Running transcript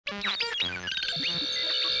We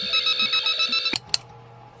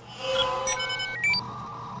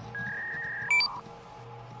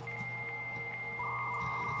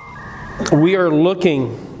are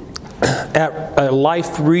looking at a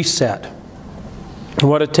life reset, and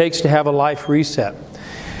what it takes to have a life reset.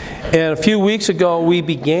 And a few weeks ago, we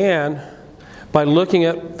began by looking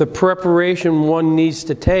at the preparation one needs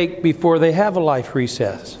to take before they have a life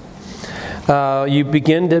reset. You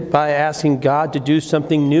begin by asking God to do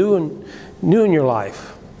something new in your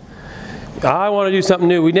life. I want to do something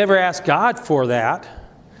new. We never ask God for that.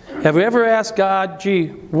 Have we ever asked God, gee,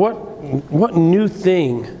 what new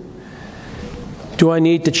thing do I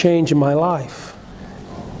need to change in my life?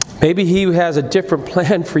 Maybe He has a different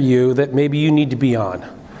plan for you that maybe you need to be on.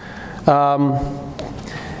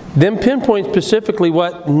 Then pinpoint specifically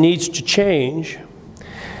what needs to change.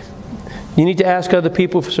 You need to ask other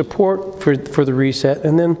people for support for the reset,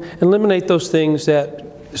 and then eliminate those things that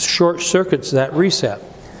short circuits that reset.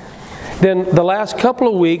 Then the last couple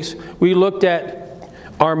of weeks we looked at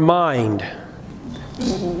our mind.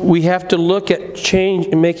 We have to look at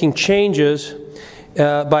making changes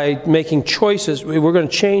by making choices. We're going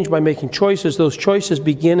to change by making choices. Those choices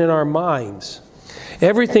begin in our minds.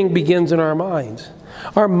 Everything begins in our minds.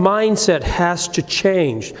 Our mindset has to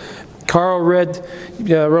change. Carl read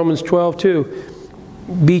Romans 12 too.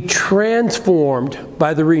 Be transformed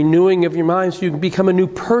by the renewing of your mind so you can become a new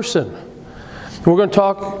person. We're going to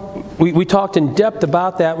talk, we talked in depth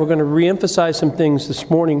about that. We're going to reemphasize some things this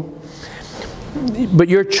morning. But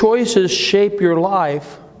your choices shape your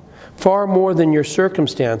life far more than your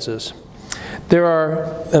circumstances. There are,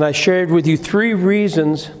 and I shared with you 3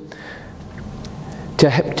 reasons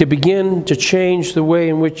to begin to change the way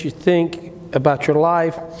in which you think about your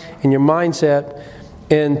life and your mindset,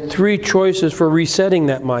 and 3 choices for resetting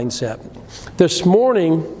that mindset. This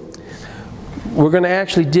morning, we're going to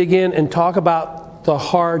actually dig in and talk about the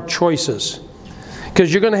hard choices,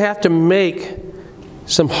 because you're going to have to make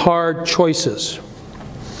some hard choices.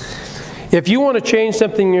 If you want to change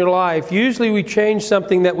something in your life, usually we change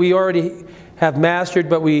something that we already have mastered,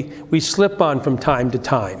 but we slip on from time to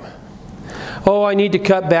time. Oh, I need to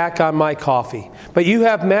cut back on my coffee. But you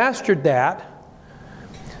have mastered that.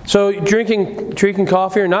 So drinking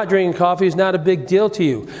coffee or not drinking coffee is not a big deal to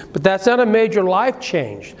you. But that's not a major life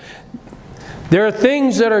change. There are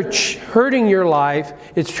things that are hurting your life.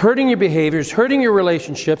 It's hurting your behavior. It's hurting your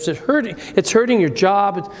relationships. It's hurting your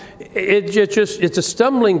job. It's a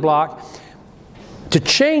stumbling block. To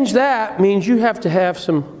change that means you have to have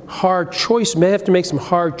some hard choices. You may have to make some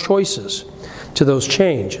hard choices to those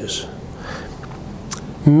changes.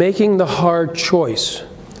 Making the hard choice.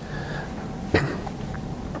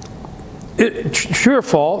 True or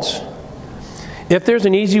false? If there's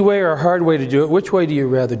an easy way or a hard way to do it, which way do you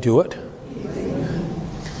rather do it?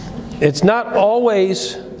 It's not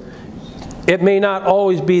always, it may not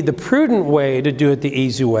always be the prudent way to do it the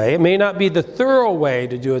easy way. It may not be the thorough way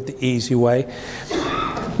to do it the easy way.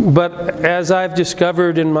 But as I've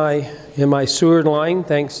discovered in my sewer line,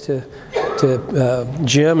 thanks to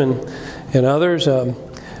Jim and others,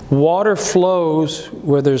 water flows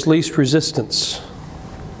where there's least resistance.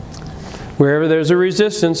 Wherever there's a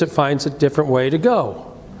resistance, it finds a different way to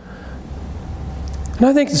go. And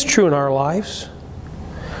I think it's true in our lives.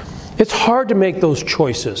 It's hard to make those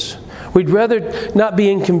choices. We'd rather not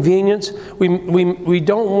be inconvenienced. We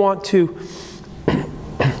don't want to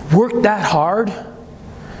work that hard.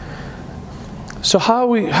 So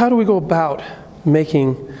how do we go about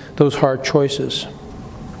making those hard choices?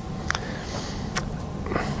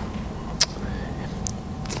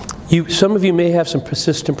 Some of you may have some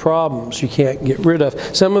persistent problems you can't get rid of.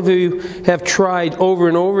 Some of you have tried over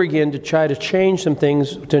and over again to try to change some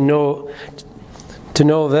things to no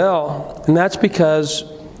avail, and that's because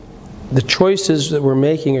the choices that we're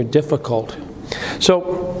making are difficult.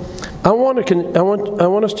 So I want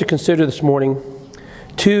us to consider this morning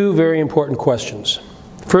 2 very important questions.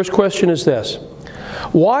 First question is this: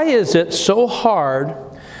 why is it so hard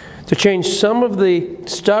to change some of the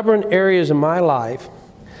stubborn areas of my life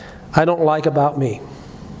I don't like about me?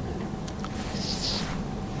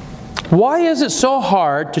 Why is it so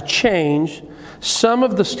hard to change some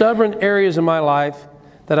of the stubborn areas of my life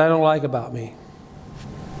that I don't like about me?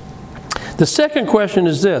 The second question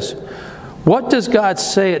is this: what does God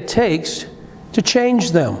say it takes to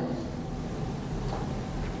change them?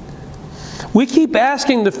 We keep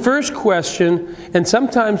asking the first question, and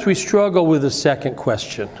sometimes we struggle with the second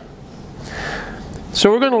question. So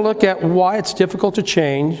we're going to look at why it's difficult to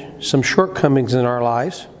change, some shortcomings in our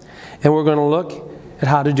lives, and we're going to look at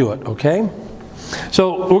how to do it, okay?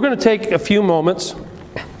 So we're going to take a few moments.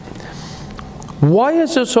 Why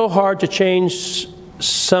is it so hard to change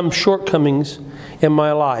some shortcomings in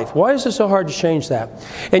my life? Why is it so hard to change that?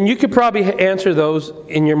 And you could probably answer those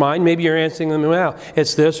in your mind. Maybe you're answering them now.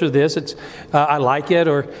 It's this or this. It's I like it,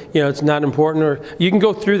 or it's not important. Or you can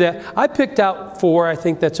go through that. I picked out 4. I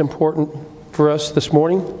think that's important for us this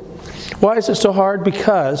morning. Why is it so hard?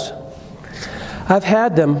 Because I've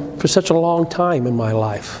had them for such a long time in my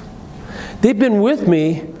life. They've been with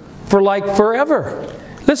me for like forever.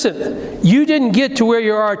 Listen, you didn't get to where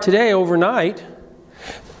you are today overnight.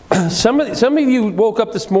 Some of you woke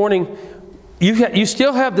up this morning, you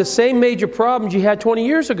still have the same major problems you had 20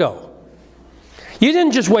 years ago. You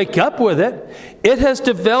didn't just wake up with it. It has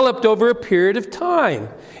developed over a period of time.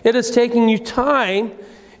 It has taken you time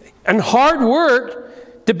and hard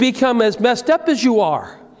work to become as messed up as you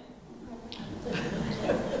are.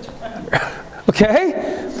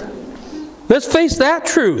 Okay? Let's face that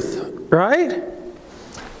truth, right?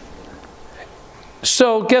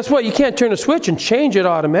 So guess what? You can't turn a switch and change it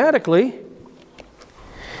automatically.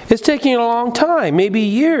 It's taking a long time, maybe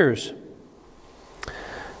years.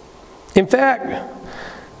 In fact,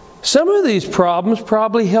 some of these problems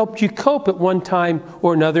probably helped you cope at one time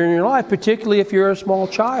or another in your life, particularly if you're a small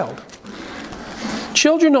child.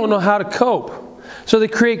 Children don't know how to cope, so they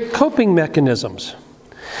create coping mechanisms.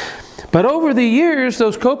 But over the years,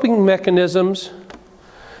 those coping mechanisms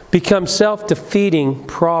become self-defeating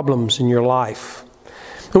problems in your life.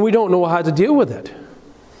 And we don't know how to deal with it.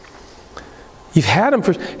 You've had them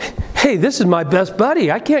for, hey, this is my best buddy.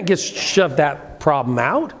 I can't just shove that problem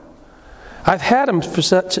out. I've had them for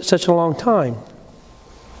such a long time.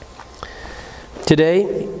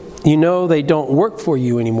 Today, they don't work for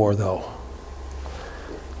you anymore, though.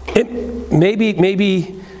 Maybe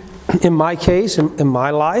in my case, in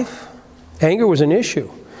my life, anger was an issue.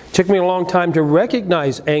 It took me a long time to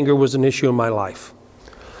recognize anger was an issue in my life.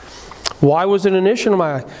 Why was it an issue in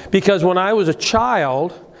my life? Because when I was a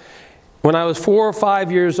child, when I was 4 or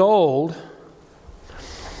 5 years old,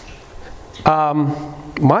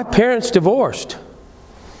 my parents divorced.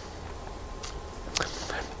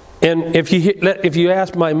 And if you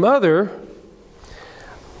ask my mother,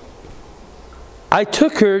 I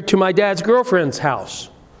took her to my dad's girlfriend's house.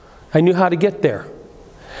 I knew how to get there.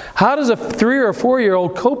 How does a 3 or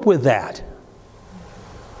 4-year-old cope with that?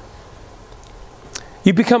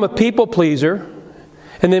 You become a people pleaser,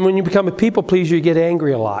 and then when you become a people pleaser, you get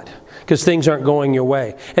angry a lot because things aren't going your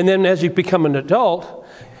way. And then as you become an adult,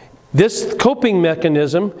 this coping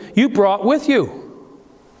mechanism you brought with you.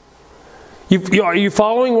 Are you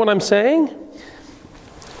following what I'm saying?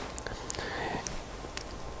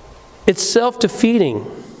 It's self-defeating.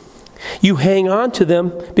 You hang on to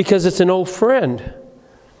them because it's an old friend.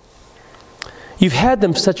 You've had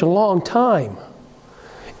them such a long time.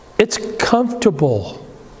 It's comfortable.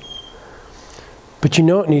 But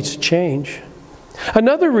it needs to change.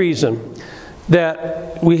 Another reason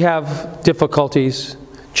that we have difficulties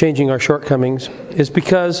changing our shortcomings is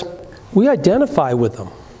because we identify with them.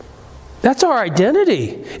 That's our identity.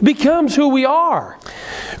 It becomes who we are.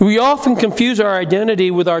 We often confuse our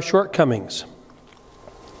identity with our shortcomings.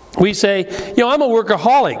 We say, I'm a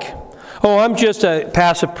workaholic. Oh, I'm just a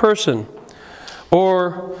passive person.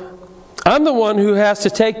 Or, I'm the one who has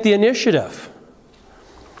to take the initiative.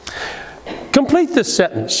 Complete this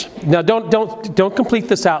sentence. Now, don't complete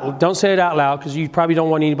this out. Don't say it out loud because you probably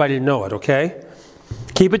don't want anybody to know it, okay?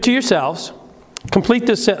 Keep it to yourselves. Complete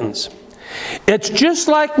this sentence. It's just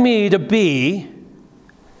like me to be,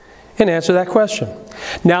 and answer that question.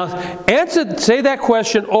 Now, say that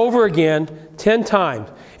question over again 10 times.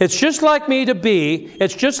 It's just like me to be.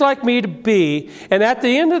 It's just like me to be. And at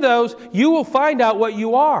the end of those, you will find out what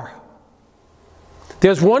you are.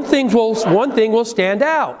 There's one thing will stand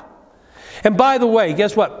out. And by the way,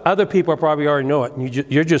 guess what? Other people probably already know it,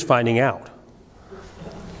 and you're just finding out.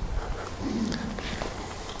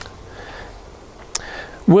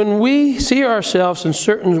 When we see ourselves in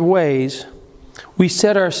certain ways, we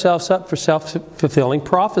set ourselves up for self-fulfilling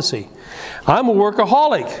prophecy. I'm a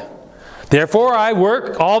workaholic. Therefore, I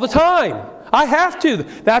work all the time. I have to.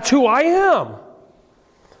 That's who I am.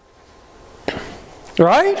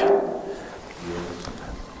 Right?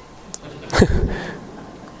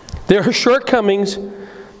 There are shortcomings.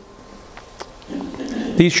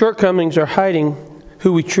 These shortcomings are hiding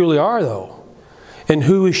who we truly are, though, and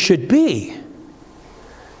who we should be.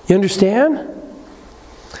 You understand?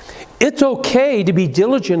 It's okay to be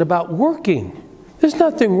diligent about working. There's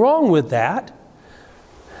nothing wrong with that.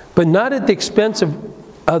 But not at the expense of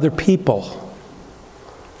other people.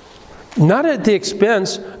 Not at the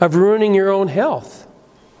expense of ruining your own health.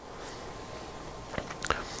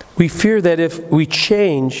 We fear that if we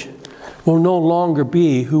change will no longer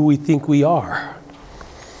be who we think we are.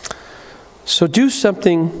 So do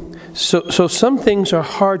something. So some things are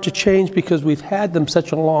hard to change because we've had them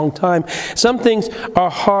such a long time. Some things are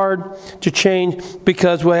hard to change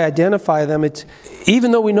because we identify them. It's,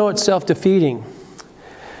 even though we know it's self-defeating.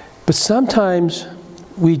 But sometimes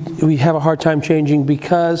we have a hard time changing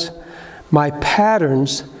because my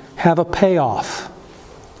patterns have a payoff.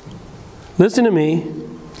 Listen to me.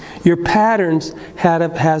 Your patterns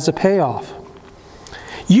has a payoff.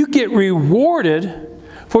 You get rewarded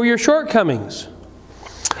for your shortcomings.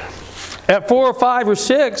 At 4 or 5 or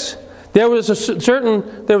 6, there was a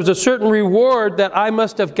certain reward that I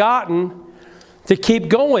must have gotten to keep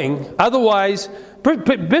going. Otherwise,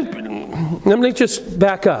 let me just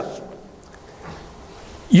back up.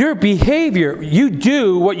 Your behavior, you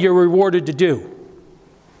do what you're rewarded to do.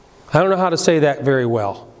 I don't know how to say that very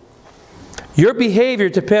well. Your behavior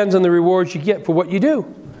depends on the rewards you get for what you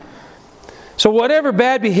do. So whatever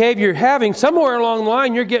bad behavior you're having, somewhere along the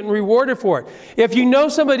line, you're getting rewarded for it. If you know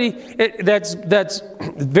somebody that's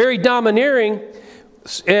very domineering,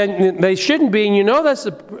 and they shouldn't be, and you know that's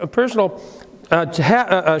a personal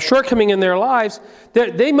shortcoming in their lives,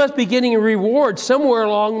 they must be getting a reward somewhere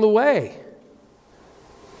along the way.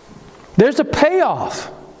 There's a payoff.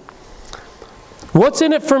 What's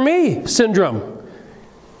in it for me syndrome?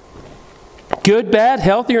 Good, bad,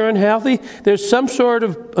 healthy or unhealthy, there's some sort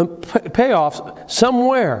of payoff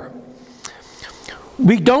somewhere.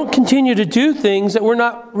 We don't continue to do things that we're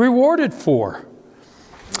not rewarded for.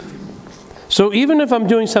 So even if I'm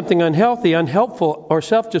doing something unhealthy, unhelpful, or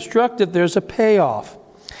self-destructive, there's a payoff.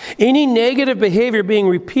 Any negative behavior being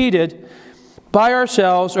repeated by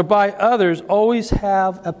ourselves or by others always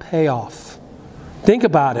have a payoff. Think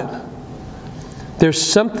about it. There's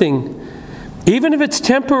something, even if it's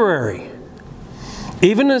temporary,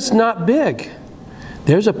 even if it's not big,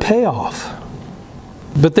 there's a payoff.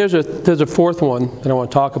 But there's a fourth one that I want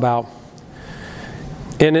to talk about.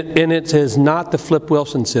 And it is not the Flip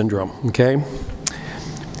Wilson syndrome, okay?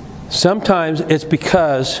 Sometimes it's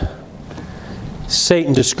because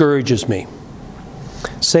Satan discourages me.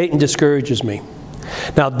 Satan discourages me.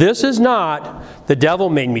 Now this is not the devil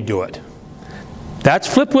made me do it. That's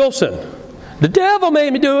Flip Wilson. The devil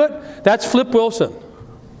made me do it. That's Flip Wilson.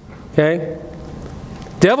 Okay?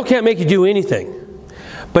 Devil can't make you do anything,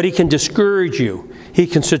 but he can discourage you. He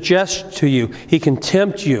can suggest to you. He can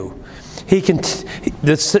tempt you.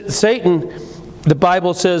 Satan, the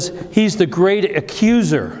Bible says, he's the great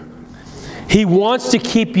accuser. He wants to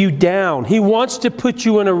keep you down. He wants to put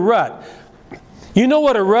you in a rut. You know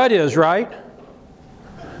what a rut is, right?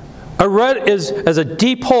 A rut is a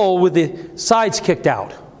deep hole with the sides kicked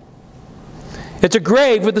out. It's a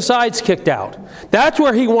grave with the sides kicked out. That's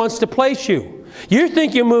where he wants to place you. You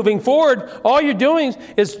think you're moving forward. All you're doing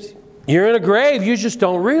is you're in a grave. You just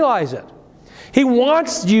don't realize it. He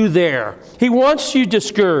wants you there. He wants you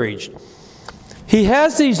discouraged. He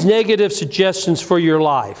has these negative suggestions for your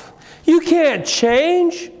life. You can't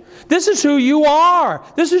change. This is who you are.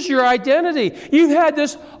 This is your identity. You've had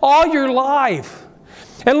this all your life.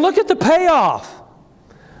 And look at the payoff.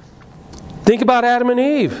 Think about Adam and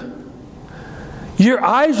Eve. Your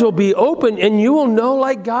eyes will be open and you will know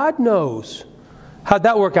like God knows. How'd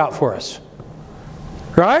that work out for us?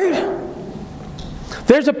 Right?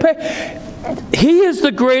 There's He is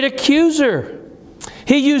the great accuser.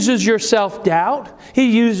 He uses your self-doubt.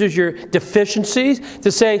 He uses your deficiencies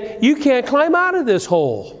to say, you can't climb out of this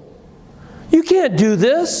hole. You can't do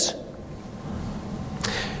this.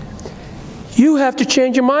 You have to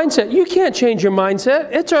change your mindset. You can't change your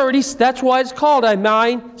mindset. That's why it's called a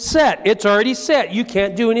mindset. It's already set. You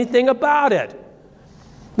can't do anything about it.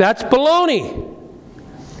 That's baloney.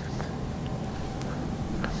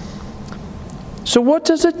 So what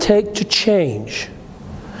does it take to change?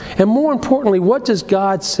 And more importantly, what does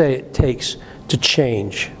God say it takes to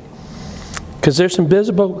change? Because there's some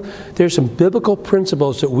biblical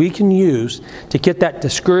principles that we can use to get that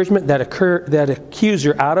discouragement, that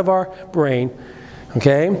accuser out of our brain.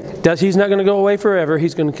 Okay? He's not going to go away forever.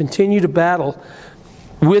 He's going to continue to battle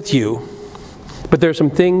with you. But there's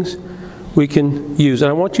some things we can use. And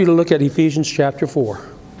I want you to look at Ephesians chapter 4.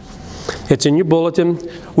 It's in your bulletin.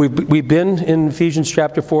 We've been in Ephesians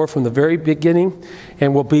chapter 4 from the very beginning,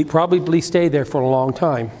 and we'll probably stay there for a long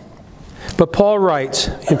time. But Paul writes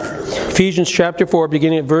in Ephesians chapter 4,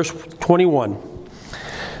 beginning at verse 21,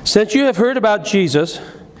 "Since you have heard about Jesus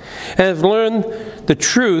and have learned the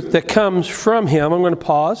truth that comes from Him," I'm going to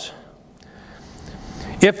pause.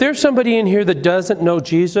 If there's somebody in here that doesn't know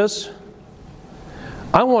Jesus,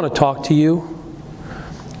 I want to talk to you.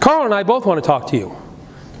 Carl and I both want to talk to you.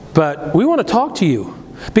 But we want to talk to you.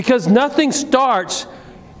 Because nothing starts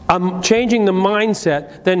changing the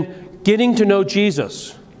mindset than getting to know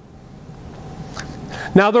Jesus.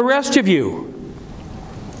 Now the rest of you,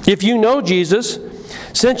 if you know Jesus,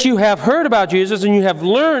 since you have heard about Jesus and you have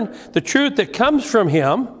learned the truth that comes from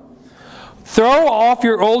Him, throw off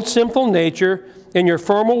your old sinful nature and your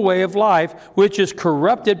former way of life, which is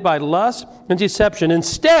corrupted by lust and deception.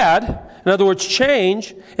 Instead, in other words,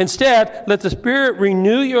 change. Instead, let the Spirit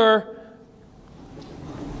renew your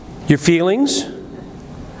feelings,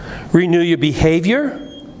 renew your behavior.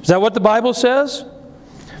 Is that what the Bible says?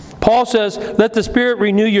 Paul says, let the Spirit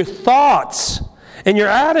renew your thoughts and your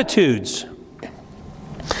attitudes.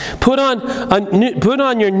 Put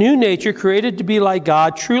on your new nature, created to be like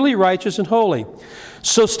God, truly righteous and holy.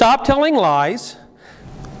 So stop telling lies.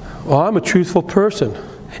 Well, I'm a truthful person.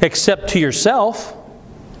 Except to yourself.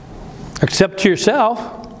 Except to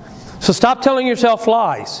yourself. So stop telling yourself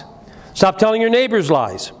lies. Stop telling your neighbors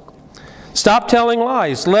lies. Stop telling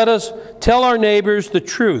lies. Let us tell our neighbors the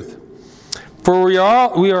truth. For we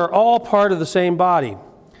are all part of the same body.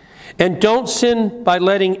 And don't sin by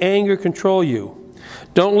letting anger control you.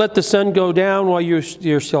 Don't let the sun go down while you're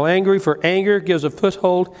still angry, for anger gives a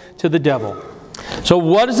foothold to the devil. So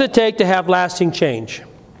what does it take to have lasting change?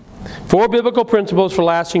 4 biblical principles for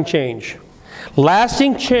lasting change.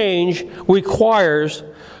 Lasting change requires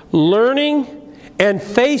learning and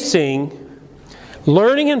facing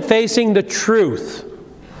the truth.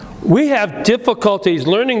 We have difficulties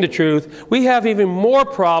learning the truth. We have even more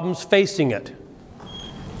problems facing it.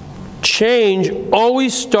 Change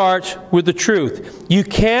always starts with the truth. You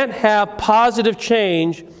can't have positive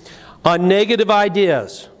change on negative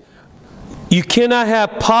ideas. You cannot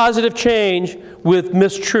have positive change with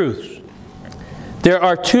mistruths. There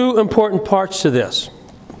are 2 important parts to this: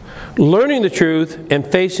 learning the truth and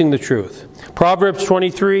facing the truth. Proverbs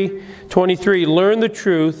 23:23, learn the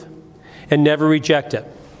truth and never reject it.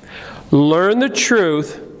 Learn the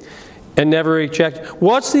truth and never reject it.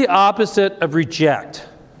 What's the opposite of reject?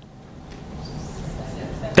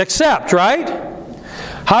 Accept, right?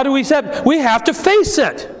 How do we accept? We have to face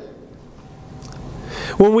it.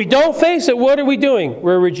 When we don't face it, what are we doing?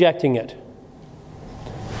 We're rejecting it.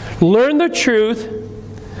 Learn the truth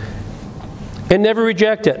and never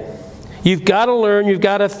reject it. You've got to learn, you've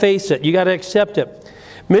got to face it, you've got to accept it.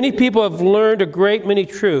 Many people have learned a great many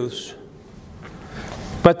truths,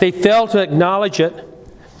 but they fail to acknowledge it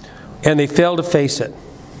and they fail to face it.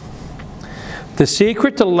 The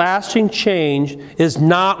secret to lasting change is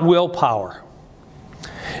not willpower.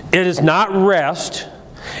 It is not rest.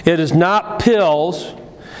 It is not pills.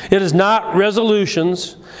 It is not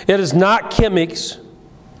resolutions. It is not gimmicks.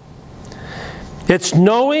 It's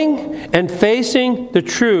knowing and facing the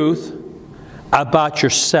truth about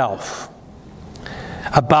yourself,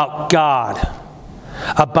 about God,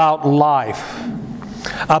 about life,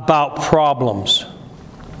 about problems.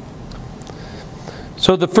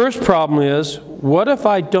 So the first problem is, what if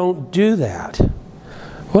I don't do that?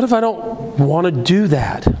 What if I don't want to do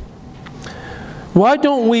that? Why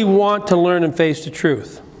don't we want to learn and face the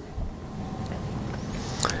truth?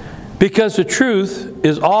 Because the truth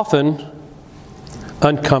is often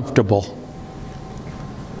uncomfortable.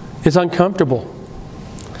 It's uncomfortable.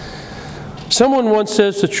 Someone once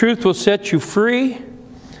says the truth will set you free,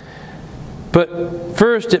 but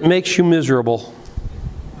first it makes you miserable.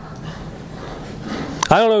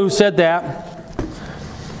 I don't know who said that.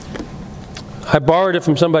 I borrowed it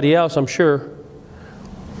from somebody else, I'm sure.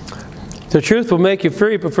 The truth will make you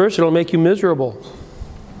free, but first it'll make you miserable.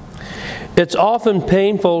 It's often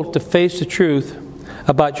painful to face the truth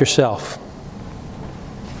about yourself.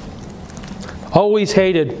 Always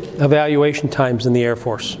hated evaluation times in the Air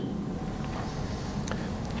Force.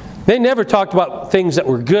 They never talked about things that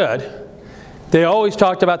were good. They always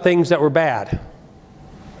talked about things that were bad.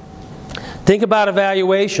 Think about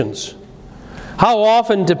evaluations. How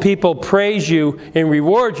often do people praise you and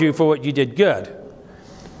reward you for what you did good?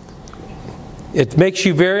 It makes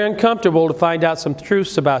you very uncomfortable to find out some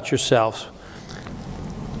truths about yourselves.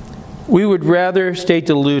 We would rather stay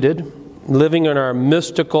deluded, living in our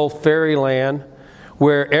mystical fairyland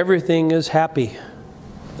where everything is happy.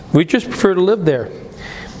 We just prefer to live there.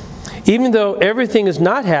 Even though everything is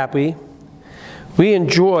not happy, we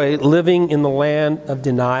enjoy living in the land of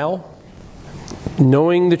denial,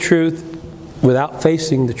 knowing the truth without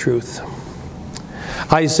facing the truth.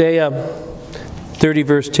 Isaiah 30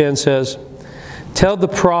 verse 10 says, tell the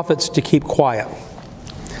prophets to keep quiet.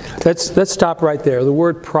 Let's stop right there. The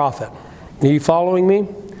word prophet. Are you following me?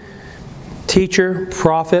 Teacher,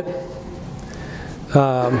 prophet,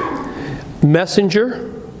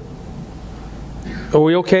 messenger. Are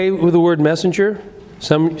we okay with the word messenger?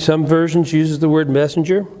 Some versions uses the word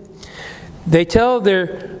messenger. They tell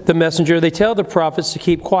the prophets to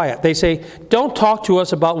keep quiet. They say, don't talk to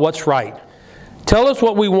us about what's right. Tell us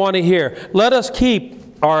what we want to hear. Let us keep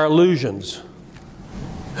our illusions.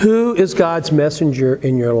 Who is God's messenger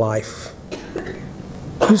in your life?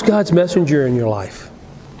 Who's God's messenger in your life?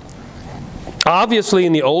 Obviously,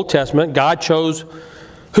 in the Old Testament, God chose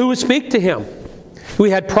who would speak to Him. We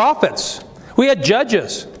had prophets. We had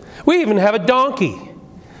judges. We even have a donkey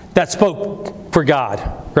that spoke for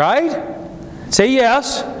God. Right? Say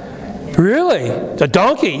yes. Really? A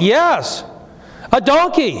donkey? Yes. A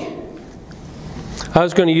donkey. I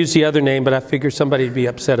was going to use the other name, but I figured somebody would be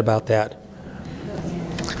upset about that.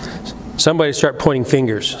 Somebody start pointing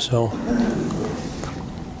fingers. So,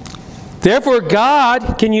 therefore,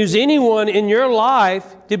 God can use anyone in your life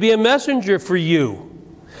to be a messenger for you.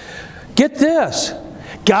 Get this.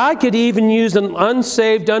 God could even use an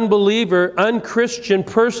unsaved, unbeliever, unchristian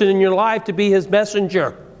person in your life to be His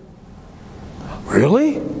messenger.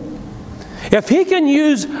 Really? If He can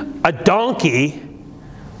use a donkey,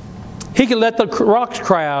 He could let the rocks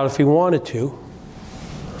cry out if He wanted to.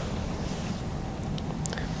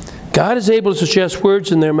 God is able to suggest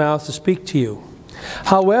words in their mouth to speak to you.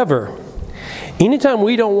 However, anytime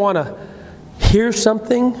we don't want to hear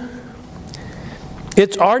something,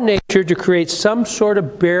 it's our nature to create some sort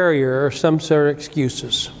of barrier or some sort of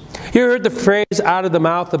excuses. You heard the phrase, out of the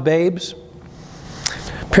mouth of babes?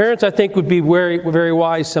 Parents, I think, would be very, very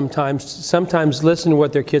wise sometimes listen to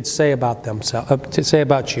what their kids say about themselves, to say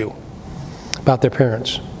about you, about their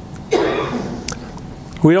parents.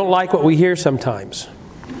 We don't like what we hear sometimes.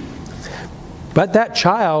 But that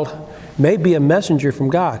child may be a messenger from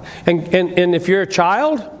God. And if you're a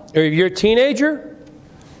child, or if you're a teenager,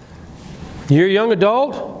 you're a young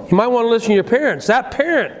adult, you might want to listen to your parents. That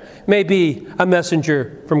parent may be a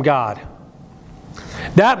messenger from God.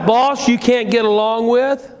 That boss you can't get along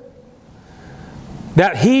with,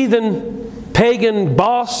 that heathen, pagan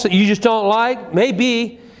boss that you just don't like, may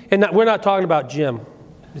be, and we're not talking about Jim,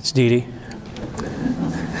 it's Dee Dee.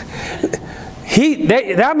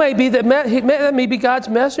 That may be God's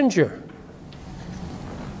messenger.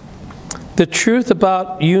 The truth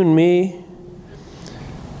about you and me,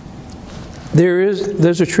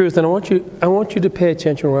 there's a truth, and I want you to pay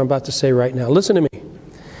attention to what I'm about to say right now. Listen to me.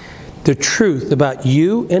 The truth about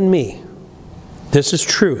you and me, this is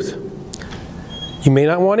truth. You may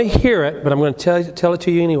not want to hear it, but I'm going to tell it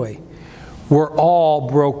to you anyway. We're all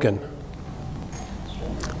broken.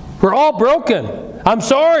 We're all broken. I'm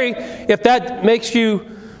sorry if that makes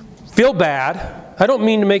you feel bad. I don't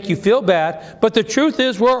mean to make you feel bad, but the truth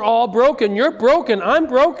is we're all broken. You're broken. I'm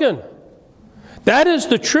broken. That is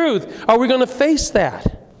the truth. Are we going to face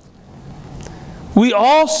that? We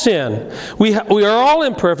all sin. We are all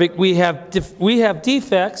imperfect. We have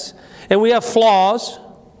defects and we have flaws.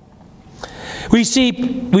 We see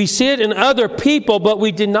it in other people, but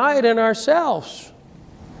we deny it in ourselves.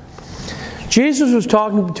 Jesus was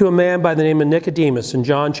talking to a man by the name of Nicodemus in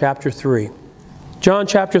John chapter 3. John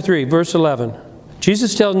chapter 3, verse 11.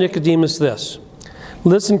 Jesus tells Nicodemus this,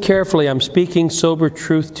 "Listen carefully, I'm speaking sober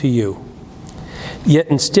truth to you. Yet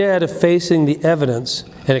instead of facing the evidence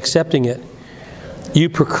and accepting it, you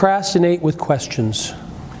procrastinate with questions."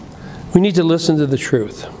 We need to listen to the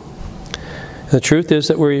truth. The truth is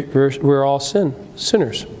that we're all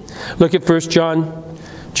sinners. Look at 1 John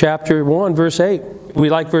chapter 1, verse 8. We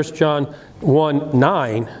like 1 John 1,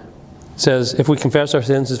 9. It says, if we confess our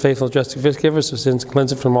sins, He's faithful and just to forgive us our sins and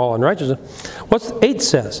cleanse us from all unrighteousness. What's 8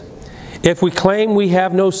 says? If we claim we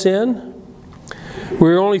have no sin,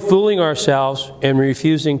 we're only fooling ourselves and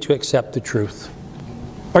refusing to accept the truth.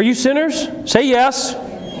 Are you sinners? Say yes.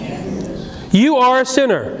 You are a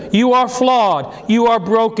sinner. You are flawed. You are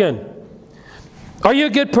broken. Are you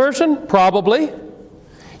a good person? Probably.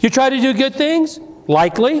 You try to do good things?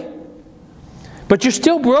 Likely. But you're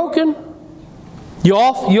still broken. We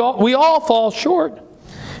all fall short.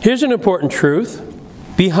 Here's an important truth.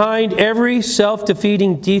 Behind every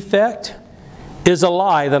self-defeating defect is a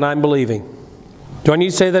lie that I'm believing. Do I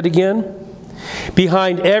need to say that again?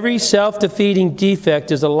 Behind every self-defeating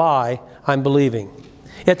defect is a lie I'm believing.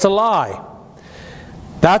 It's a lie.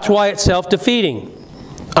 That's why it's self-defeating.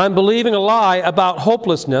 I'm believing a lie about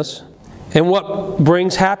hopelessness and what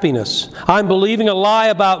brings happiness. I'm believing a lie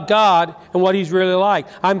about God and what He's really like.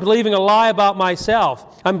 I'm believing a lie about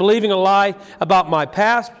myself. I'm believing a lie about my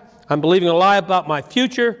past. I'm believing a lie about my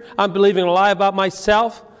future. I'm believing a lie about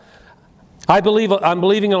myself. I'm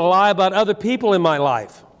believing a lie about other people in my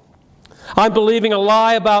life. I'm believing a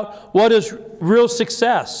lie about what is real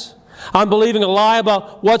success. I'm believing a lie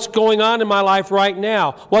about what's going on in my life right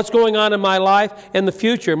now, what's going on in my life and the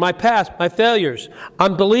future, my past, my failures.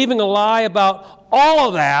 I'm believing a lie about all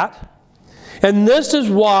of that. And this is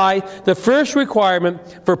why the first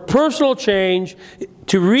requirement for personal change,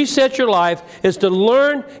 to reset your life, is to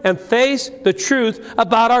learn and face the truth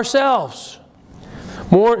about ourselves.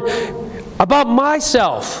 More about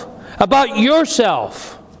myself, about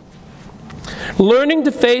yourself. Learning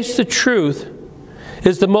to face the truth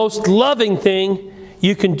is the most loving thing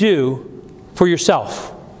you can do for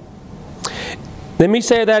yourself. Let me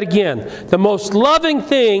say that again. The most loving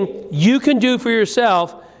thing you can do for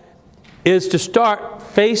yourself is to start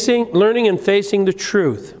learning and facing the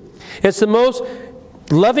truth. It's the most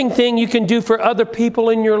loving thing you can do for other people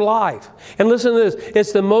in your life. And listen to this.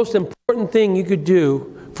 It's the most important thing you could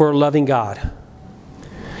do for a loving God.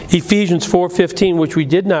 Ephesians 4:15, which we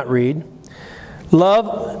did not read.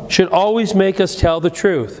 Love should always make us tell the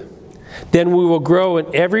truth. Then we will grow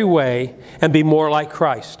in every way and be more like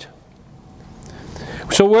Christ.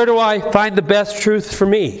 So where do I find the best truth for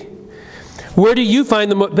me? Where do you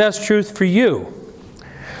find the best truth for you?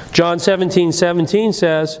 John 17:17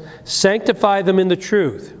 says, sanctify them in the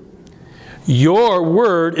truth. Your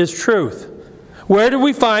word is truth. Where do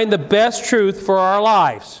we find the best truth for our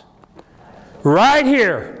lives? Right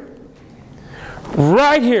here.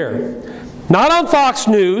 Right here. Not on Fox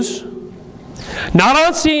News. Not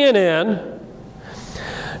on CNN.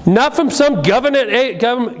 Not from some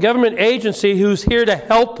government agency who's here to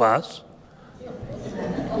help us.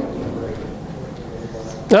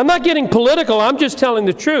 I'm not getting political, I'm just telling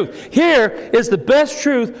the truth. Here is the best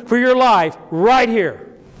truth for your life, right here.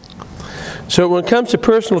 So when it comes to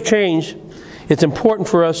personal change, it's important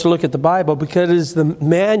for us to look at the Bible because it is the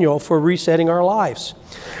manual for resetting our lives.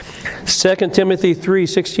 2 Timothy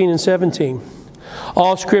 3:16 and 17.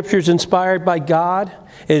 All Scripture is inspired by God,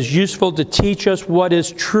 is useful to teach us what is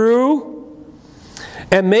true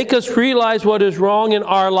and make us realize what is wrong in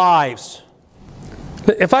our lives.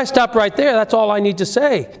 If I stop right there, that's all I need to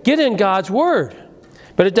say. Get in God's Word.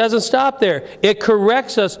 But it doesn't stop there. It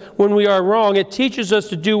corrects us when we are wrong. It teaches us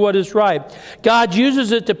to do what is right. God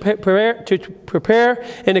uses it to prepare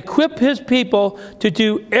and equip His people to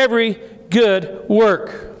do every good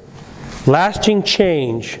work. Lasting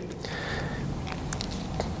change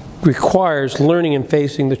requires learning and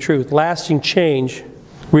facing the truth. Lasting change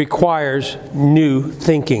requires new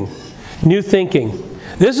thinking. New thinking.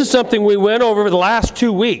 This is something we went over the last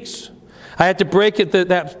 2 weeks. I had to break it,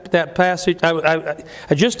 that passage. I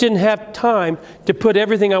just didn't have time to put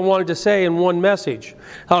everything I wanted to say in one message.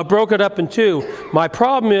 I broke it up in two. My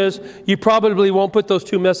problem is you probably won't put those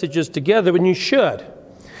two messages together, and you should.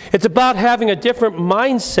 It's about having a different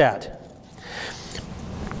mindset.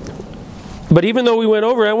 But even though we went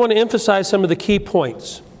over, I want to emphasize some of the key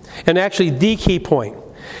points. And actually, the key point.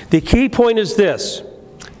 The key point is this.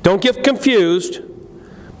 Don't get confused,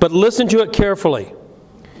 but listen to it carefully.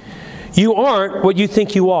 You aren't what you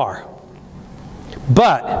think you are,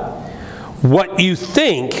 but what you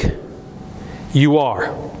think you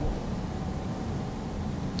are.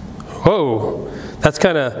 Oh, that's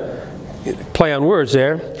kind of play on words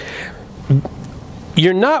there.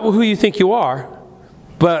 You're not who you think you are,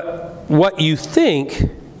 but what you think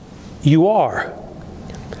you are.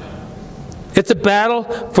 It's a battle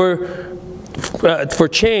for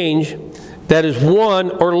change that is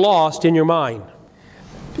won or lost in your mind.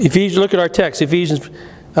 Ephesians, look at our text, Ephesians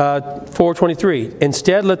 4:23.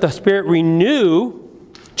 Instead, let the Spirit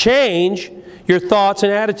change your thoughts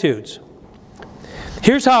and attitudes.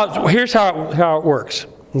 Here's how it works.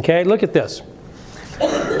 Okay, look at this.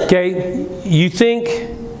 Okay, you think,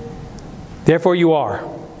 therefore you are.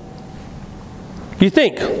 You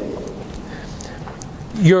think.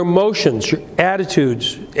 Your emotions, your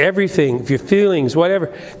attitudes, everything, your feelings,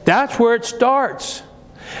 whatever, that's where it starts.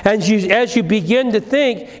 And as you begin to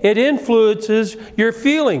think, it influences your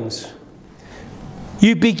feelings.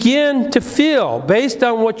 You begin to feel based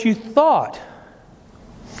on what you thought.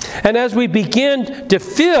 And as we begin to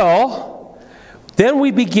feel, then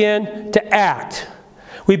we begin to act.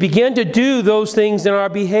 We begin to do those things in our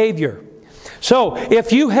behavior. So,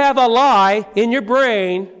 if you have a lie in your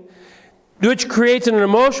brain, which creates an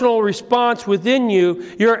emotional response within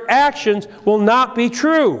you, your actions will not be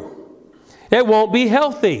true. It won't be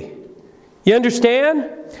healthy. You understand?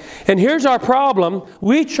 And here's our problem.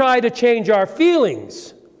 We try to change our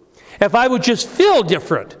feelings. If I would just feel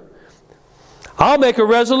different, I'll make a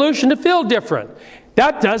resolution to feel different.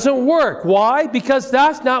 That doesn't work. Why? Because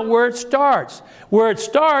that's not where it starts. Where it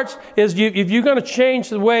starts is if you're going to change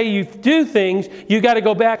the way you do things, you've got to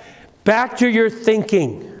go back to your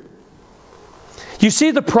thinking. You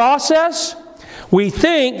see the process? We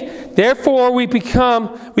think, therefore we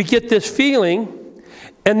get this feeling,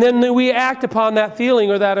 and then we act upon that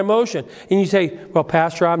feeling or that emotion. And you say, well,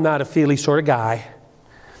 Pastor, I'm not a feely sort of guy.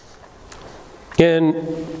 In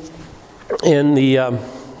the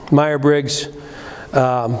Myers-Briggs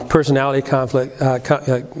personality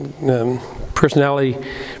personality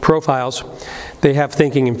profiles, they have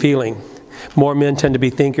thinking and feeling. More men tend to be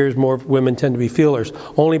thinkers, more women tend to be feelers,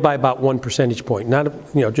 only by about 1 percentage point.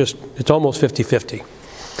 Not, just, it's almost 50-50.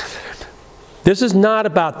 This is not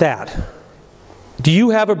about that. Do you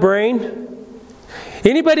have a brain?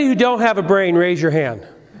 Anybody who don't have a brain, raise your hand.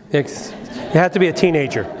 You have to be a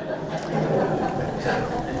teenager.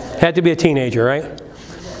 Had to be a teenager, right?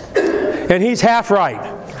 And he's half right.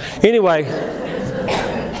 Anyway,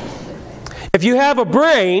 if you have a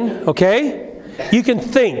brain, okay, you can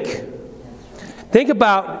think. Think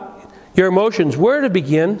about your emotions. Where to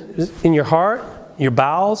begin? In your heart, your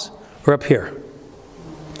bowels, or up here?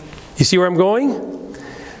 You see where I'm going?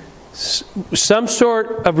 Some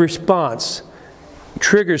sort of response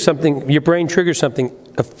triggers something, your brain triggers something,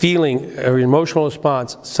 a feeling, an emotional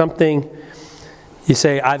response, something you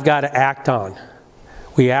say, I've got to act on.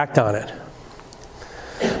 We act on it.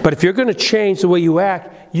 But if you're going to change the way you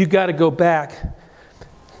act, you've got to go back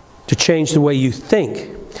to change the way you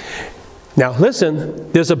think. Now listen,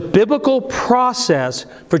 there's a biblical process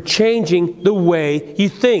for changing the way you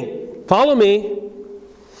think. Follow me.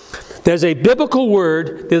 There's a biblical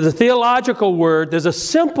word, there's a theological word, there's a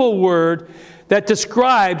simple word that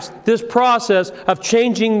describes this process of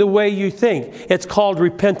changing the way you think. It's called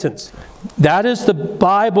repentance. That is the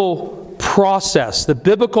Bible process, the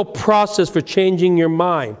biblical process for changing your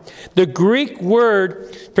mind. The Greek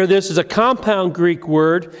word for this is a compound Greek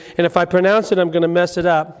word, and if I pronounce it, I'm going to mess it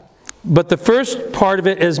up. But the first part of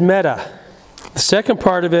it is meta. The second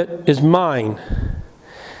part of it is mind.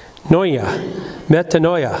 Noia.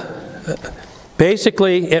 Metanoia.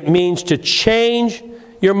 Basically, it means to change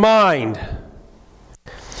your mind.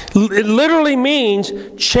 It literally means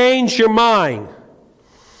change your mind.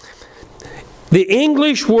 The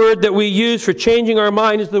English word that we use for changing our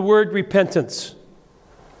mind is the word repentance.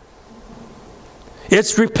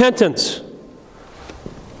 It's repentance.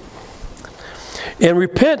 And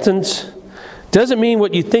repentance doesn't mean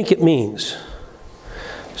what you think it means.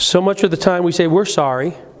 So much of the time we say, we're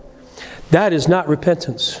sorry. That is not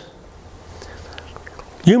repentance.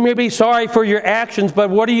 You may be sorry for your actions,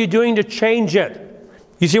 but what are you doing to change it?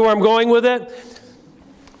 You see where I'm going with it?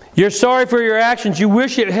 You're sorry for your actions. You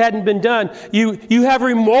wish it hadn't been done. You have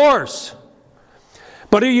remorse.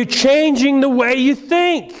 But are you changing the way you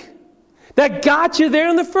think? That got you there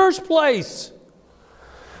in the first place.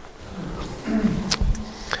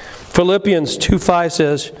 Philippians 2:5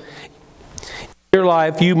 says, in your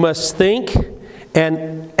life you must think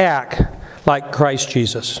and act like Christ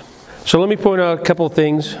Jesus. So let me point out a couple of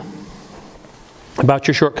things about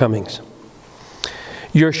your shortcomings.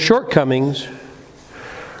 Your shortcomings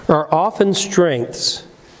are often strengths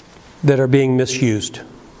that are being misused.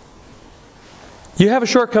 You have a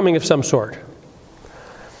shortcoming of some sort.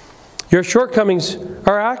 Your shortcomings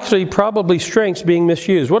are actually probably strengths being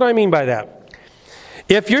misused. What do I mean by that?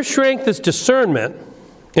 If your strength is discernment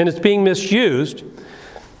and it's being misused,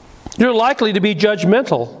 you're likely to be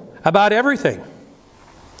judgmental about everything.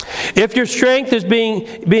 If your strength is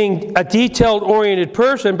being a detailed-oriented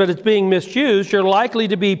person, but it's being misused, you're likely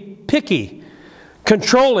to be picky,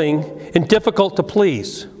 controlling, and difficult to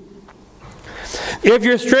please. If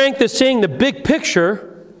your strength is seeing the big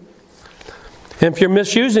picture, and if you're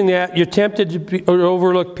misusing that, you're tempted to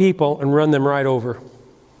overlook people and run them right over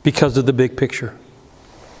because of the big picture.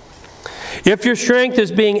 If your strength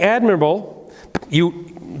is being admirable,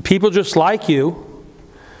 people just like you,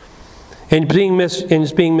 and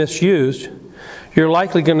it's being misused, you're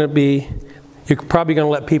probably going to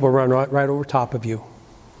let people run right over top of you.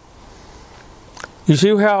 You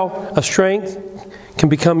see how a strength can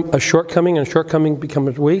become a shortcoming and a shortcoming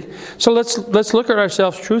becomes weak? So let's look at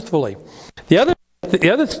ourselves truthfully. The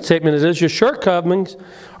other statement is this: your shortcomings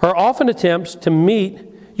are often attempts to meet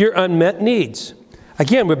your unmet needs.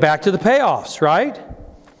 Again, we're back to the payoffs, right?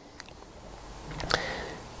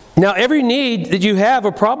 Now, every need that you have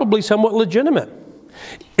are probably somewhat legitimate.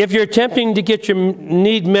 If you're attempting to get your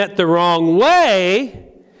need met the wrong way,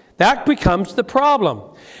 that becomes the problem.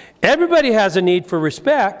 Everybody has a need for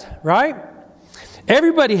respect, right?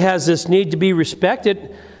 Everybody has this need to be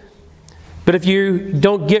respected. But if you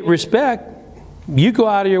don't get respect, you go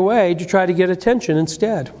out of your way to try to get attention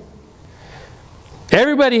instead.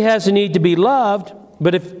 Everybody has a need to be loved,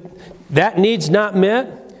 but if that need's not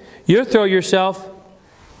met, you'll throw yourself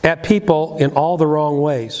at people in all the wrong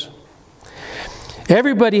ways.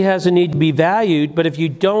 Everybody has a need to be valued, but if you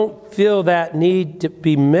don't feel that need to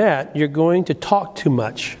be met, you're going to talk too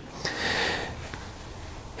much.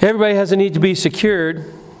 Everybody has a need to be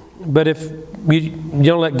secured, but if you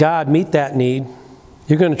don't let God meet that need,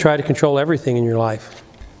 you're going to try to control everything in your life.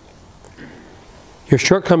 Your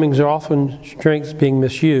shortcomings are often strengths being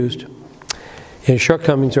misused, and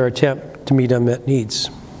shortcomings are an attempt to meet unmet needs.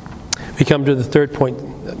 We come to the third point,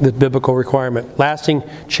 the biblical requirement. Lasting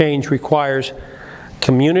change requires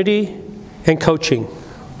community and coaching.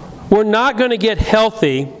 We're not going to get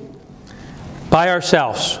healthy by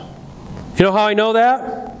ourselves. You know how I know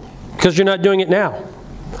that? Because you're not doing it now.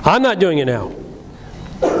 I'm not doing it now.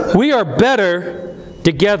 We are better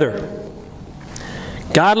together.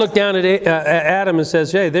 God looked down at Adam and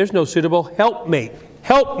says, hey, there's no suitable helpmate.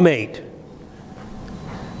 Helpmate.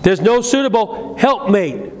 There's no suitable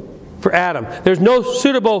helpmate for Adam. There's no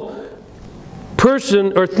suitable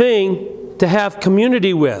person or thing to have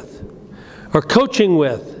community with or coaching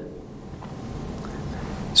with.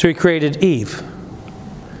 So he created Eve.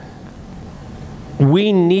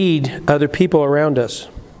 We need other people around us.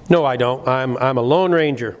 No, I don't. I'm a lone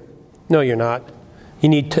ranger. No, you're not.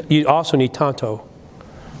 You also need Tonto.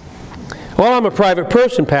 Well, I'm a private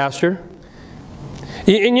person, Pastor.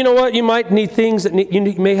 And you know what? You might need things you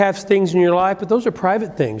may have things in your life, but those are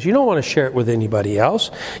private things. You don't want to share it with anybody else.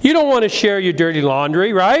 You don't want to share your dirty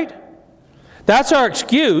laundry, right? That's our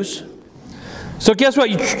excuse. So guess what?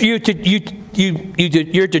 You're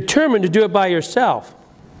determined to do it by yourself.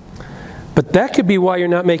 But that could be why you're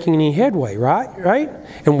not making any headway, right?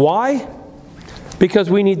 And why? Because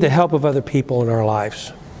we need the help of other people in our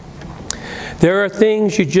lives. There are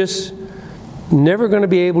things you just never going to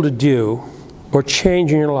be able to do or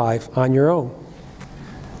change in your life on your own.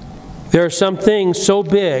 There are some things so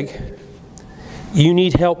big, you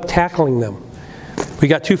need help tackling them. We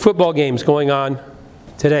got 2 football games going on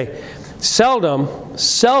today. Seldom,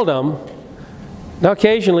 now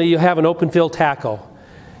occasionally you have an open field tackle.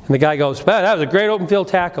 And the guy goes, wow, that was a great open field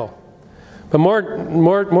tackle. But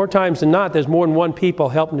more times than not, there's more than one people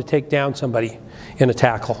helping to take down somebody in a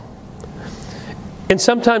tackle. And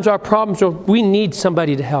sometimes our problems are we need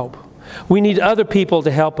somebody to help. We need other people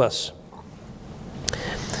to help us.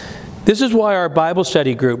 This is why our Bible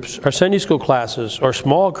study groups, our Sunday school classes, our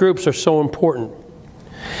small groups are so important.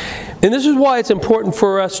 And this is why it's important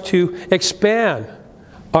for us to expand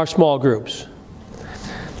our small groups.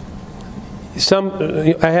 I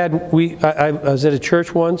was at a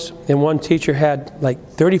church once, and one teacher had like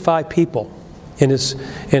 35 people in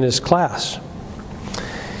his class.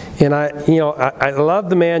 And I loved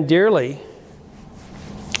the man dearly.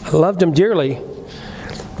 I loved him dearly,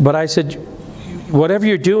 but I said, whatever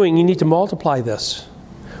you're doing, you need to multiply this.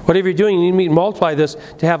 Whatever you're doing, you need to multiply this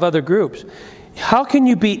to have other groups. How can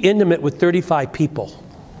you be intimate with 35 people?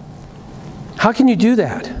 How can you do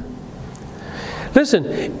that?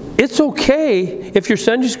 Listen, it's okay if your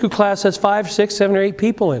Sunday school class has 5, 6, 7, or 8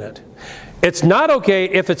 people in it. It's not okay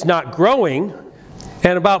if it's not growing.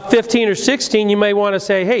 And about 15 or 16, you may want to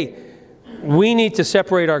say, hey, we need to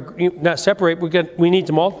separate we need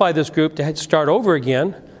to multiply this group to start over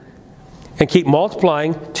again and keep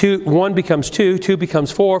multiplying. 1 becomes 2, 2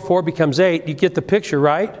 becomes 4, 4 becomes 8. You get the picture,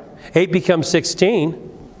 right? 8 becomes 16.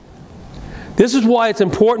 This is why it's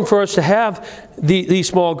important for us to have these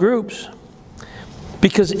small groups.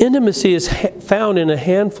 Because intimacy is found in a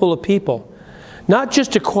handful of people. Not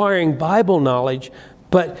just acquiring Bible knowledge,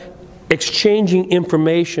 but exchanging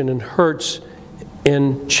information and hurts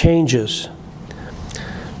and changes.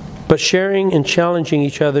 But sharing and challenging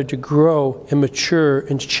each other to grow and mature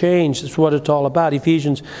and change is what it's all about.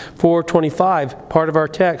 Ephesians 4:25, part of our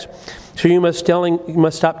text. So you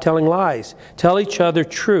must stop telling lies. Tell each other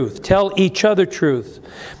truth. Tell each other truth.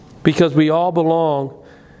 Because we all belong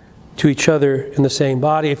to each other in the same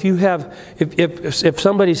body. If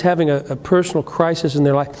somebody's having a personal crisis in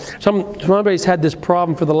their life, somebody's had this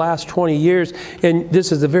problem for the last 20 years, and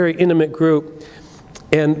this is a very intimate group,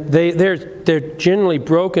 and they're generally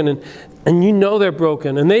broken, and you know they're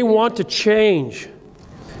broken, and they want to change.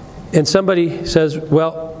 And somebody says,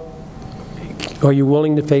 well, are you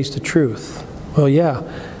willing to face the truth? Well, yeah.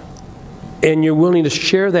 And you're willing to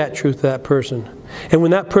share that truth to that person. And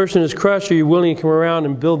when that person is crushed, are you willing to come around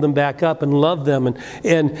and build them back up and love them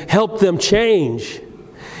and help them change?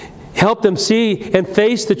 Help them see and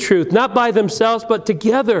face the truth, not by themselves, but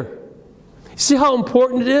together. See how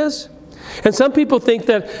important it is? And some people think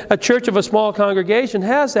that a church of a small congregation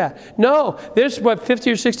has that. No, there's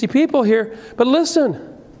 50 or 60 people here. But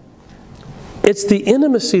listen, it's the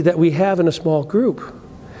intimacy that we have in a small group.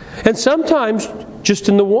 And sometimes just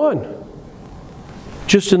in the one.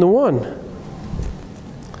 Just in the one.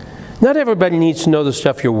 Not everybody needs to know the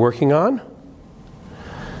stuff you're working on.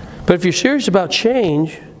 But if you're serious about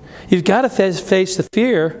change, you've got to face the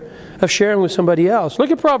fear of sharing with somebody else.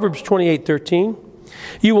 Look at Proverbs 28:13.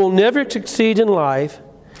 You will never succeed in life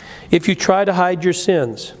if you try to hide your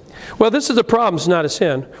sins. Well, this is a problem, it's not a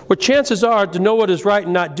sin. Well, chances are to know what is right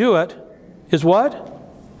and not do it is what?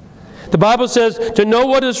 The Bible says to know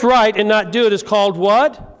what is right and not do it is called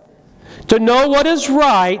what? To know what is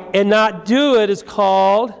right and not do it is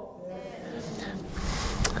called...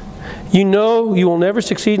 You know you will never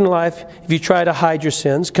succeed in life if you try to hide your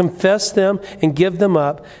sins, confess them, and give them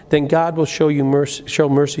up. Then God will show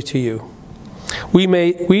mercy to you.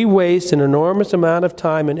 We waste an enormous amount of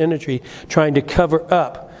time and energy trying to cover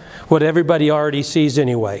up what everybody already sees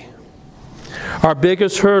anyway. Our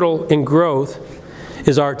biggest hurdle in growth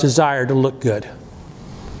is our desire to look good.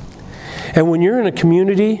 And when you're in a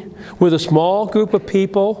community with a small group of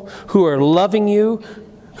people who are loving you,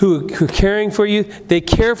 who are caring for you, they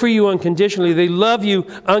care for you unconditionally. They love you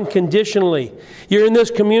unconditionally. You're in this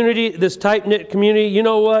community, this tight-knit community. You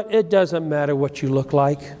know what? It doesn't matter what you look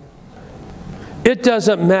like. It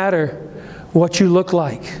doesn't matter what you look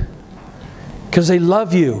like. Because they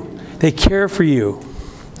love you. They care for you.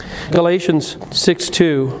 Galatians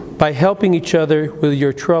 6:2, by helping each other with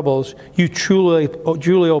your troubles, you truly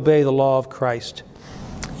obey the law of Christ.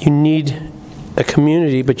 You need a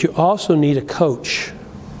community, but you also need a coach.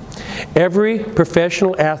 Every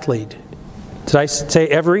professional athlete, did I say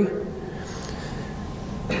every?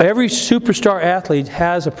 Every superstar athlete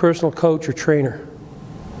has a personal coach or trainer.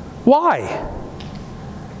 Why?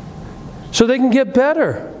 So they can get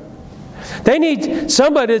better. They need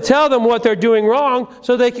somebody to tell them what they're doing wrong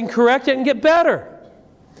so they can correct it and get better.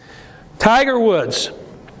 Tiger Woods,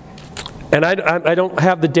 and I don't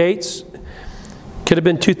have the dates. Could have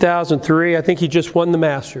been 2003. I think he just won the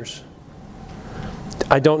Masters.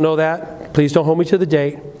 I don't know that. Please don't hold me to the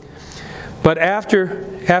date. But after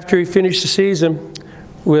he finished the season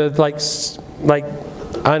with like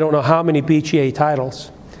I don't know how many PGA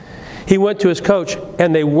titles, he went to his coach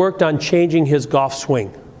and they worked on changing his golf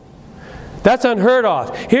swing. That's unheard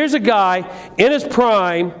of. Here's a guy in his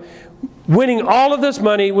prime, winning all of this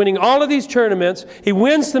money, winning all of these tournaments. He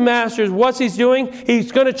wins the Masters. What's he doing?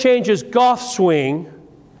 He's going to change his golf swing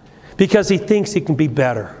because he thinks he can be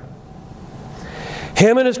better.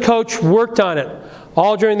 Him and his coach worked on it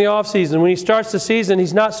all during the off season. When he starts the season,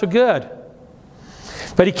 he's not so good.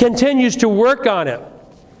 But he continues to work on it.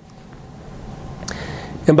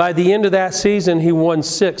 And by the end of that season, he won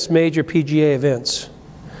 6 major PGA events.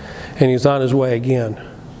 And he's on his way again.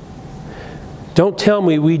 Don't tell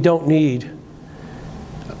me we don't need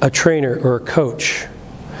a trainer or a coach.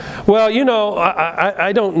 Well, you know,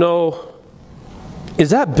 I don't know. Is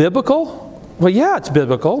that biblical? Well, yeah, it's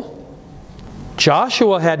biblical.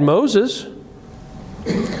 Joshua had Moses.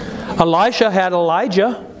 Elisha had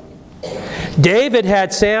Elijah. David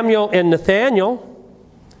had Samuel and Nathaniel.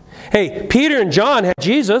 Hey, Peter and John had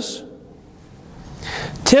Jesus.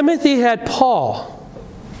 Timothy had Paul.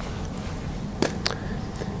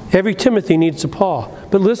 Every Timothy needs a Paul.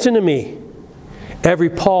 But listen to me. Every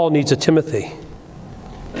Paul needs a Timothy.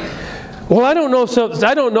 Well, I don't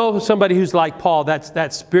know somebody who's like Paul,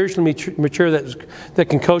 that's spiritually mature, that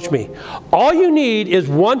can coach me. All you need is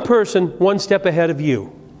one person one step ahead of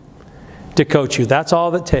you to coach you. That's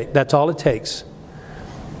all it takes.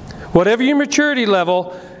 Whatever your maturity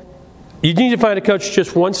level, you need to find a coach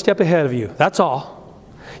just one step ahead of you. That's all.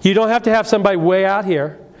 You don't have to have somebody way out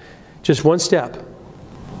here. Just one step.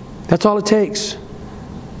 That's all it takes.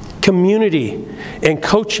 Community and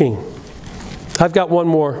coaching. I've got one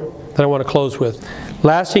more that I want to close with.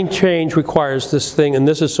 Lasting change requires this thing, and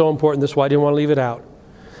this is so important. This is why I didn't want to leave it out.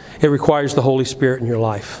 It requires the Holy Spirit in your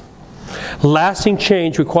life. Lasting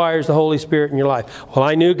change requires the Holy Spirit in your life. Well,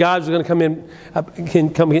 I knew God was going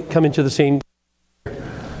to come into the scene.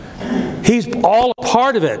 He's all a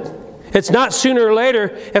part of it. It's not sooner or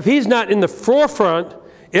later. If He's not in the forefront,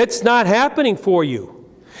 it's not happening for you.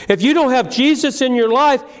 If you don't have Jesus in your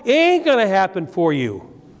life, it ain't going to happen for you.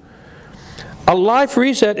 A life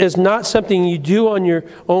reset is not something you do on your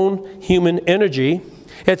own human energy.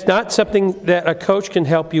 It's not something that a coach can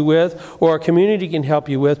help you with or a community can help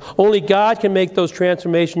you with. Only God can make those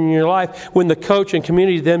transformations in your life when the coach and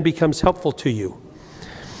community then becomes helpful to you.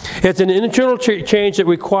 It's an internal change that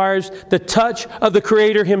requires the touch of the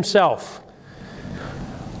Creator Himself.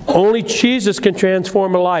 Only Jesus can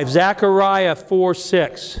transform a life. Zechariah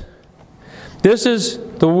 4:6. This is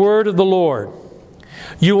the word of the Lord.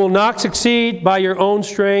 You will not succeed by your own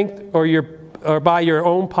strength or by your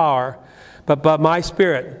own power, but by my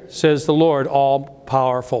Spirit, says the Lord,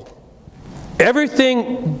 all-powerful.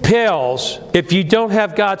 Everything pales if you don't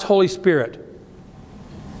have God's Holy Spirit.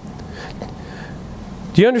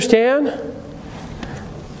 Do you understand?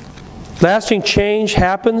 Lasting change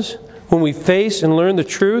happens when we face and learn the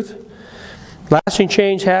truth. Lasting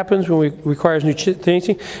change happens when it requires new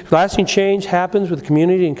thinking. Lasting change happens with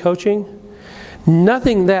community and coaching.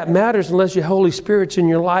 Nothing that matters unless your Holy Spirit's in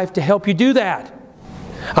your life to help you do that.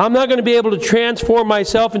 I'm not going to be able to transform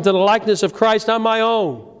myself into the likeness of Christ on my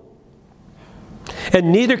own.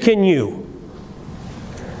 And neither can you.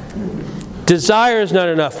 Desire is not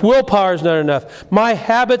enough. Willpower is not enough. My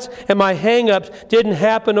habits and my hang-ups didn't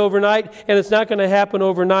happen overnight, and it's not going to happen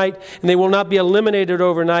overnight, and they will not be eliminated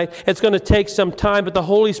overnight. It's going to take some time, but the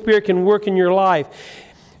Holy Spirit can work in your life.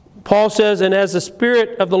 Paul says, and as the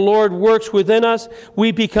Spirit of the Lord works within us,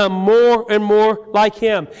 we become more and more like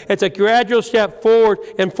Him. It's a gradual step forward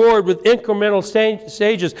and forward with incremental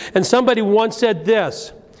stages. And somebody once said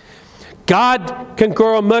this, God can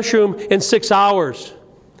grow a mushroom in 6 hours.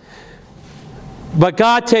 But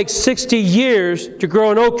God takes 60 years to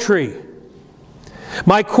grow an oak tree.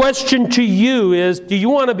 My question to you is, do you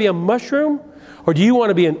want to be a mushroom or do you want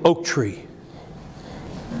to be an oak tree?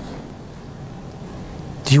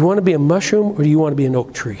 Do you want to be a mushroom or do you want to be an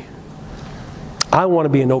oak tree? I want to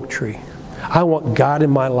be an oak tree. I want God in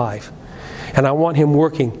my life. And I want Him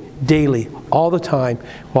working daily, all the time,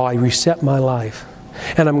 while I reset my life.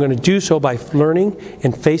 And I'm going to do so by learning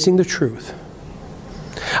and facing the truth.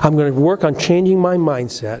 I'm going to work on changing my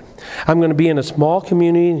mindset. I'm going to be in a small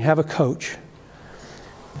community and have a coach.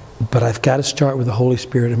 But I've got to start with the Holy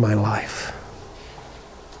Spirit in my life.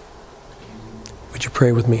 Would you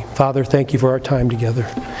pray with me? Father, thank you for our time together.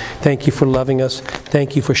 Thank you for loving us.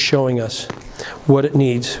 Thank you for showing us what it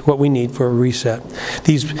needs, what we need for a reset.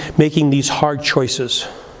 Making these hard choices.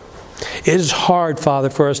 It is hard, Father,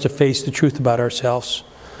 for us to face the truth about ourselves.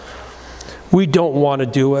 We don't want to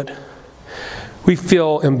do it. We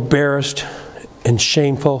feel embarrassed and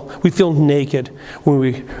shameful. We feel naked when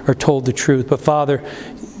we are told the truth. But Father,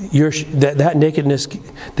 that nakedness,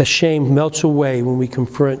 that shame melts away when we're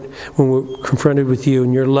confronted with you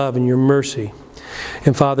and your love and your mercy.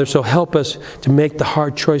 And Father, so help us to make the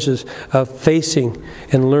hard choices of facing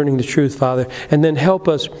and learning the truth, Father. And then help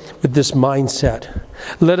us with this mindset.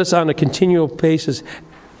 Let us on a continual basis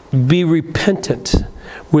be repentant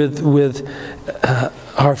with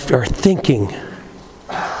our thinking,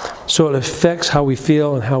 so it affects how we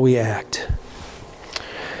feel and how we act.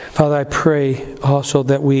 Father, I pray also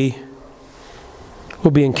that we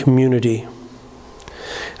will be in community.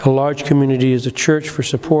 A large community is a church for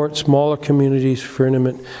support, smaller communities for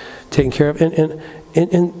intimate taking care of.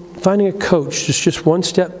 And finding a coach is just one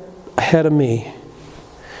step ahead of me,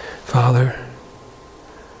 Father,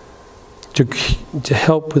 to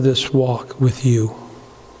help with this walk with you.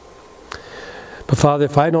 But Father,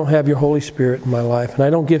 if I don't have your Holy Spirit in my life and I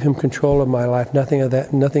don't give Him control of my life,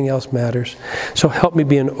 nothing else matters. So help me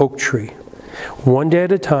be an oak tree. One day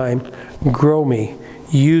at a time, grow me,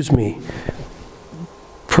 use me,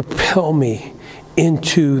 propel me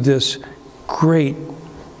into this great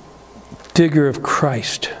figure of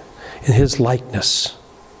Christ in His likeness.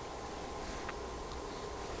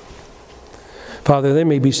 Father, there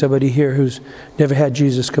may be somebody here who's never had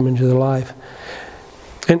Jesus come into their life.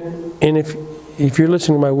 And if you're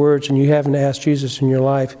listening to my words and you haven't asked Jesus in your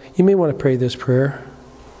life, you may want to pray this prayer.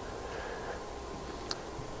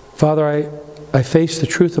 Father, I face the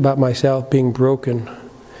truth about myself being broken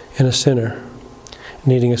and a sinner,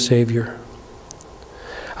 needing a Savior.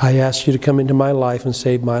 I ask you to come into my life and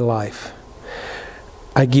save my life.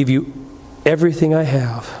 I give you everything I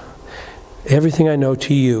have, everything I know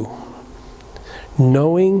to you,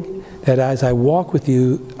 knowing that as I walk with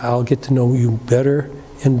you, I'll get to know you better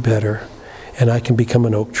and better, and I can become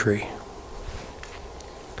an oak tree.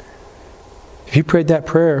 If you prayed that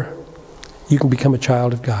prayer, you can become a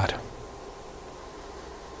child of God.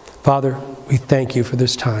 Father, we thank you for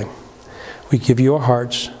this time. We give you our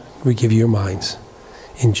hearts. We give you our minds.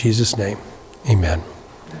 In Jesus' name, amen.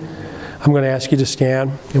 I'm going to ask you to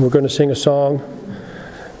stand, and we're going to sing a song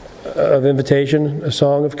of invitation, a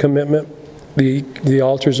song of commitment. The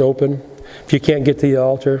altar's open. If you can't get to the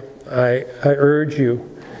altar, I urge you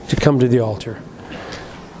to come to the altar.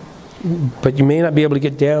 But you may not be able to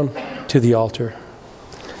get down to the altar.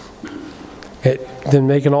 Then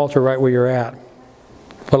make an altar right where you're at.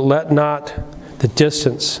 But let not the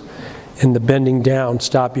distance and the bending down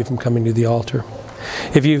stop you from coming to the altar.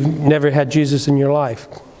 If you've never had Jesus in your life,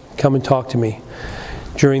 come and talk to me.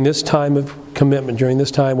 During this time of commitment, during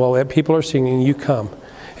this time while people are singing, you come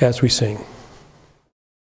as we sing.